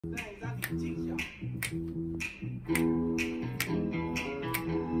things I can teach y'all.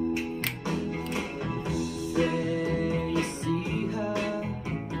 There you see her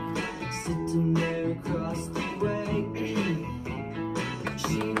sitting there across the way.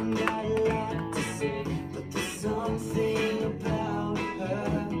 She ain't got a lot to say, but there's something about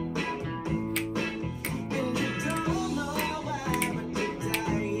her. And you don't know why, but you're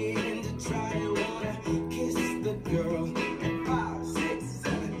dying to try to wanna kiss the girl. And 5, 6,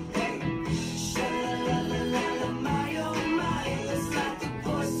 7, 8. Sha-la-la-la-la-la, my oh my, it's like the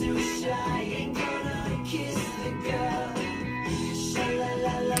boy's too shy, ain't gonna kiss the girl.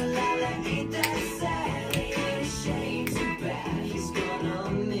 Sha-la-la-la-la-la, ain't that sad? Ain't a shame, too bad he's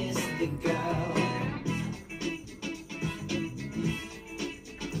gonna miss the girl.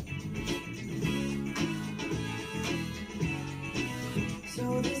 So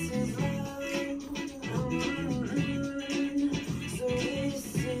this is love. So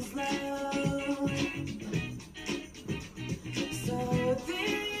this is love. So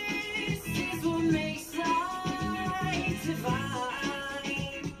this is what makes life divine.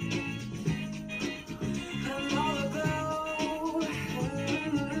 I'm all aglow,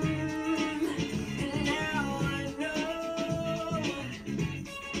 and now I know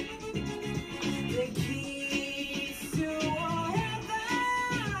the key to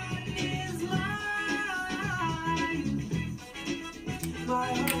heaven is mine. My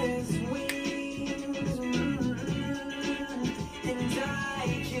heart is wings, and I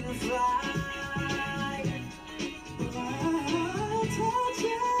can fly. I'll touch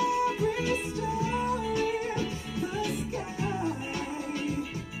every star in the sky.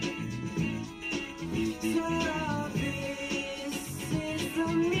 So this is the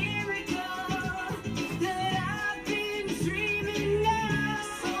miracle that I've been dreaming of.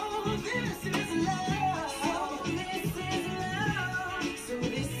 So this is love. So this is love. So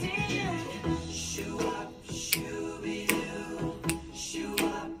this is shoo up, shooby doo, shoo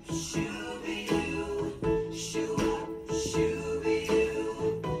up, shooby doo, shoo up, shooby doo,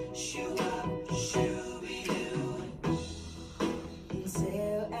 shoo up, shooby doo. And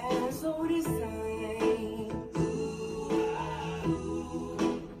sail as old as time,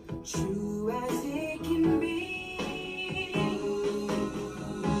 true as it can be.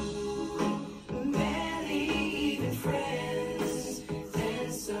 Barely even friends,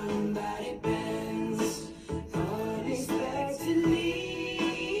 then somebody bends unexpectedly.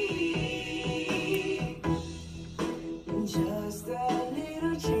 Just a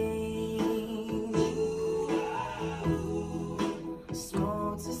little change,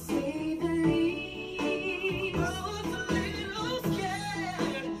 small to say the least. I was a little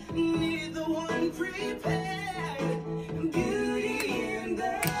scared, neither one prepared. Beauty and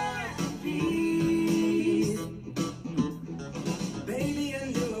the beast. Baby, I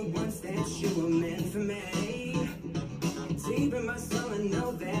knew once that you were meant for me. Deep in my soul, I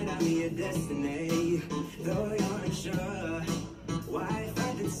know that I'm your destiny. Though you're unsure why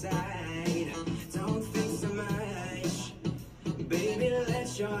fight inside, don't think so much. Baby, let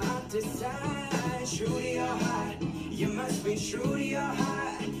your heart decide. True to your heart, you must be true to your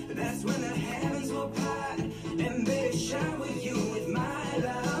heart. That's when the heavens will part. And baby, shower you with my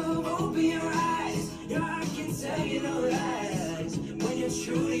love. Open your eyes, your heart can tell you no lie.